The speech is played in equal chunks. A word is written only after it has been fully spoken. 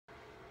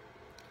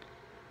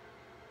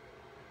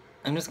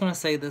I'm just going to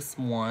say this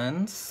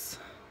once,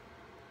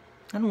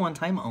 and one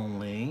time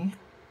only.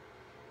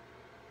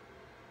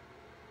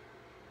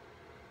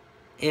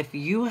 If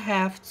you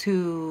have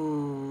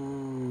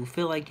to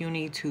feel like you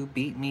need to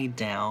beat me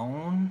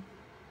down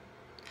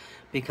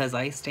because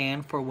I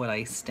stand for what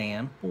I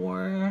stand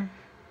for,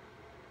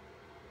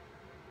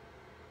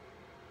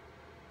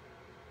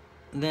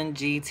 then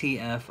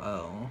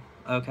GTFO.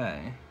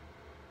 Okay.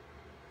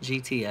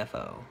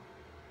 GTFO.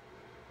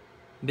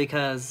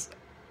 Because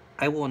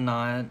I will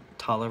not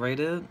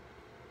tolerate it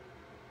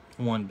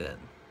one bit.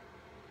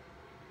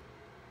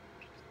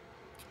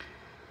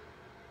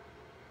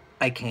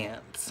 I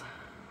can't.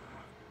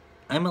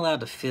 I'm allowed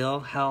to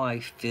feel how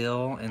I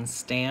feel and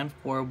stand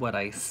for what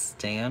I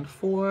stand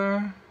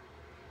for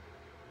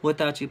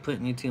without you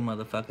putting your 2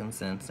 motherfucking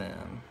cents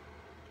in.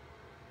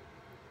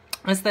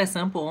 It's that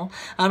simple.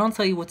 I don't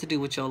tell you what to do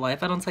with your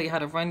life. I don't tell you how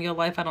to run your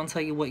life. I don't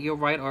tell you what you're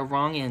right or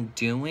wrong in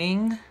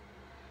doing.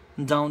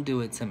 Don't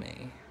do it to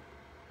me.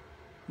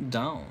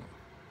 Don't.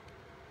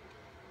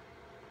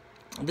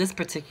 This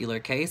particular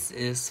case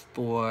is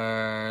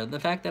for the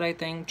fact that I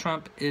think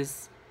Trump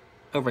is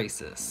a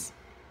racist.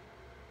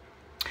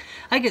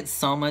 I get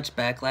so much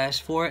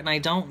backlash for it, and I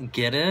don't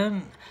get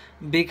it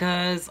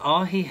because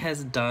all he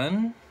has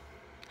done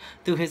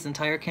through his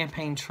entire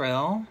campaign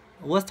trail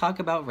was talk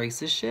about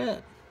racist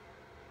shit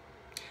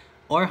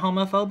or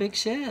homophobic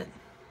shit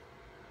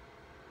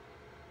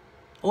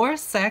or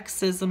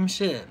sexism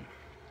shit.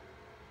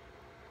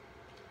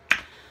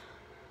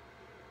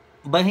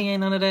 But he ain't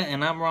none of that,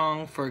 and I'm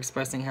wrong for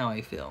expressing how I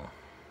feel.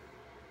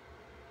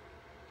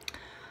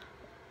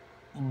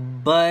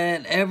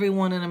 But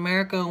everyone in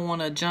America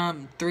want to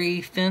jump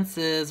 3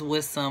 fences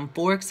with some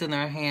forks in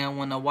their hand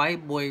when a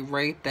white boy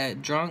raped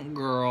that drunk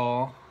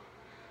girl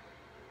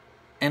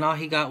and all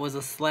he got was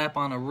a slap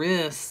on the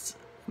wrist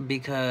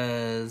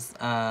because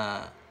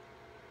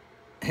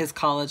his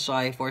college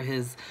life or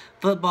his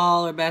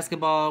football or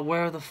basketball,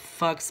 whatever the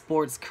fuck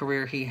sports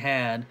career he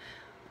had,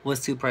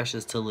 was too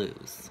precious to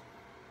lose.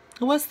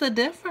 What's the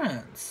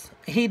difference?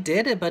 He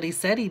did it, but he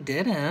said he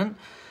didn't.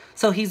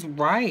 So he's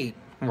right,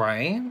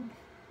 right?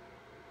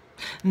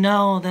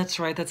 No, that's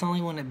right. That's only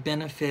when it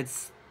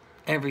benefits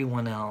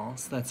everyone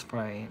else. That's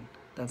right.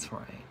 That's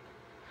right.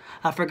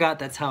 I forgot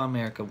that's how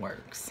America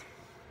works.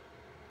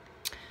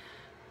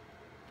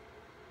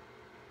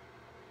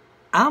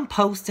 I'm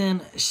posting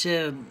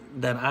shit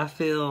that I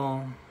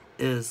feel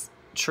is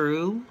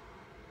true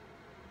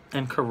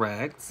and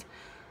correct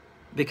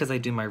because I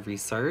do my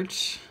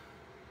research,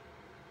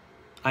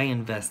 I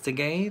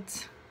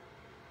investigate,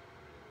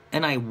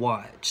 and I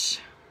watch.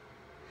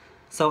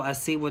 So I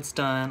see what's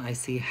done, I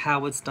see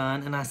how it's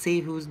done, and I see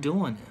who's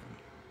doing it.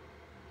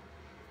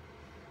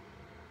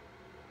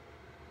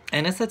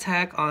 And it's an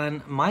attack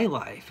on my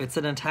life. It's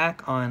an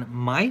attack on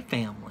my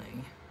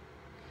family.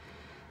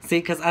 See,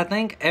 because I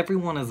think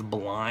everyone is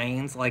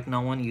blind, like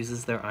no one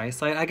uses their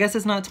eyesight. I guess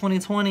it's not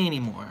 2020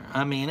 anymore.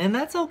 I mean, and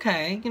that's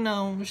okay. You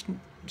know,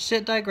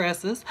 shit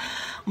digresses.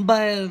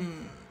 But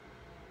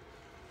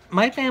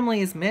my family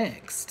is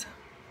mixed.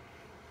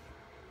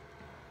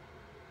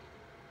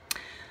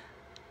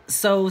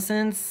 So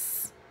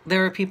since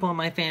there are people in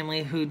my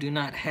family who do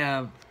not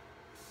have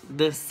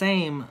the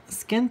same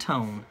skin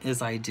tone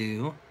as I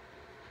do,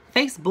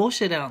 face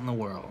bullshit out in the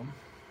world.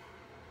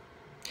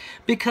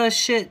 Because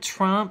shit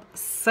Trump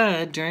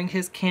said during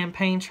his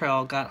campaign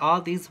trail got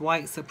all these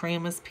white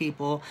supremacist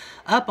people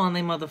up on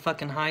their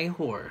motherfucking high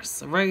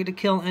horse, ready to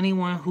kill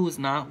anyone who's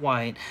not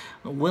white,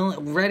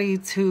 ready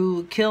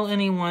to kill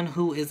anyone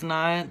who is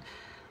not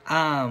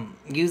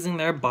using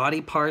their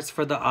body parts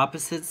for the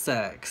opposite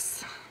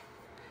sex.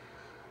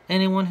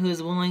 Anyone who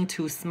is willing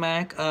to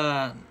smack,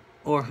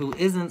 or who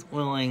isn't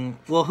willing,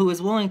 well, who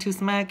is willing to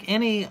smack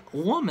any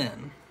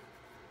woman.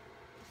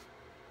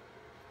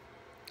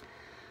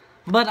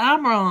 But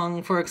I'm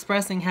wrong for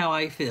expressing how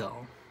I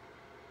feel.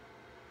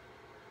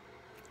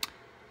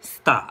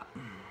 Stop.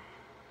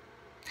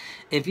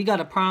 If you got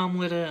a problem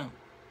with it,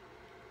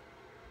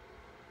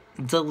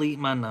 delete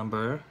my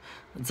number,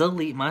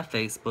 delete my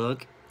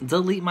Facebook,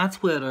 delete my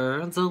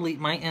Twitter, delete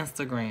my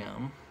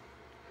Instagram.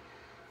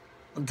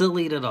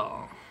 Delete it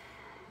all.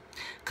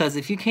 Because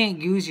if you can't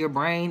use your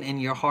brain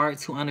and your heart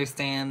to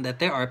understand that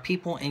there are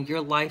people in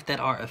your life that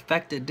are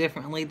affected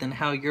differently than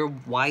how your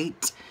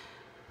white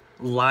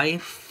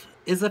life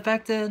is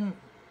affected,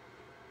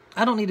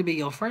 I don't need to be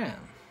your friend.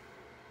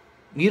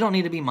 You don't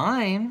need to be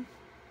mine.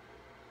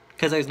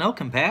 Because there's no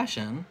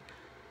compassion.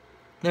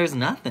 There's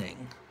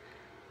nothing.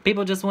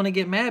 People just want to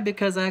get mad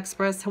because I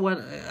express what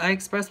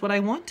I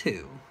want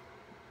to.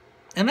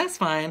 And that's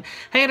fine.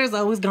 Haters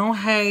always gonna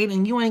hate,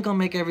 and you ain't gonna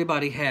make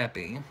everybody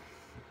happy.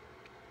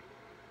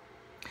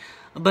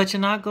 But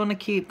you're not gonna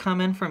keep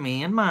coming for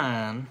me and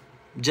mine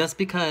just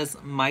because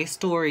my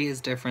story is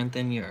different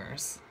than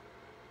yours.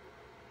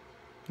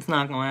 It's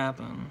not gonna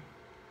happen.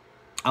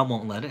 I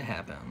won't let it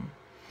happen.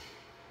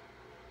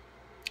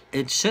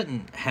 It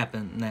shouldn't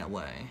happen that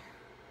way.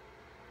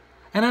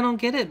 And I don't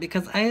get it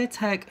because I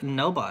attack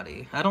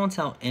nobody. I don't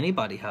tell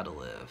anybody how to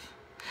live.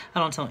 I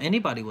don't tell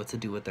anybody what to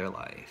do with their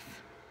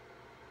life.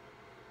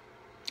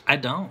 I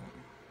don't.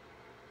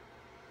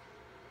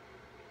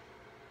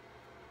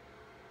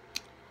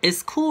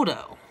 It's cool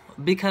though,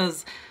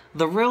 because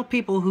the real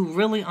people who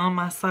really on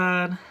my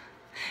side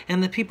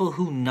and the people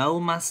who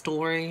know my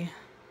story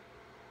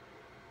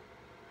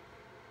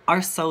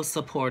are so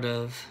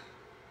supportive.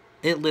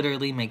 It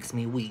literally makes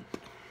me weep.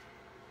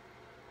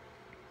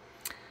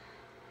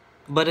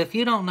 But if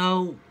you don't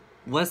know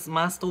what's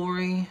my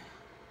story,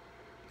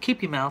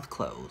 keep your mouth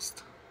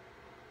closed.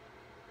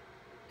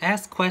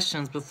 Ask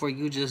questions before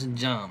you just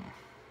jump.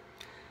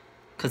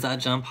 Because I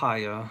jump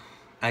higher.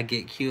 I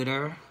get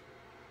cuter.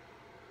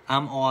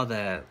 I'm all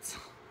that.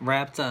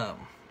 Wrapped up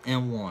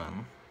in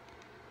one.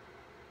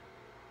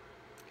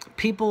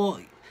 People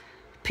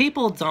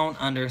don't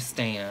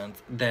understand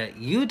that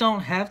you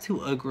don't have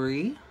to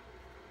agree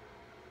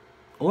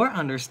or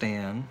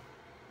understand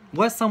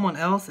what someone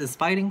else is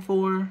fighting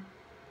for,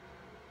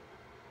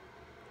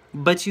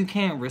 but you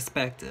can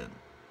respect it.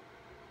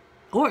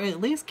 Or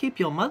at least keep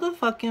your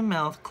motherfucking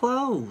mouth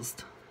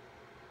closed.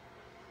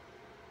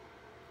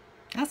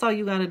 That's all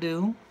you gotta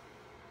do.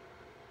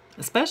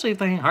 Especially if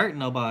they ain't hurting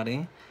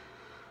nobody.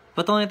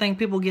 But the only thing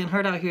people getting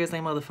hurt out here is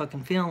their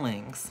motherfucking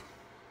feelings.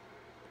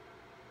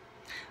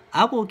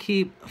 I will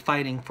keep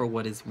fighting for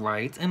what is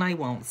right, and I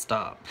won't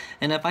stop.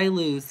 And if I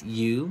lose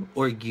you,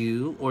 or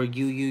you, or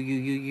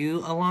you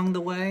along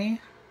the way,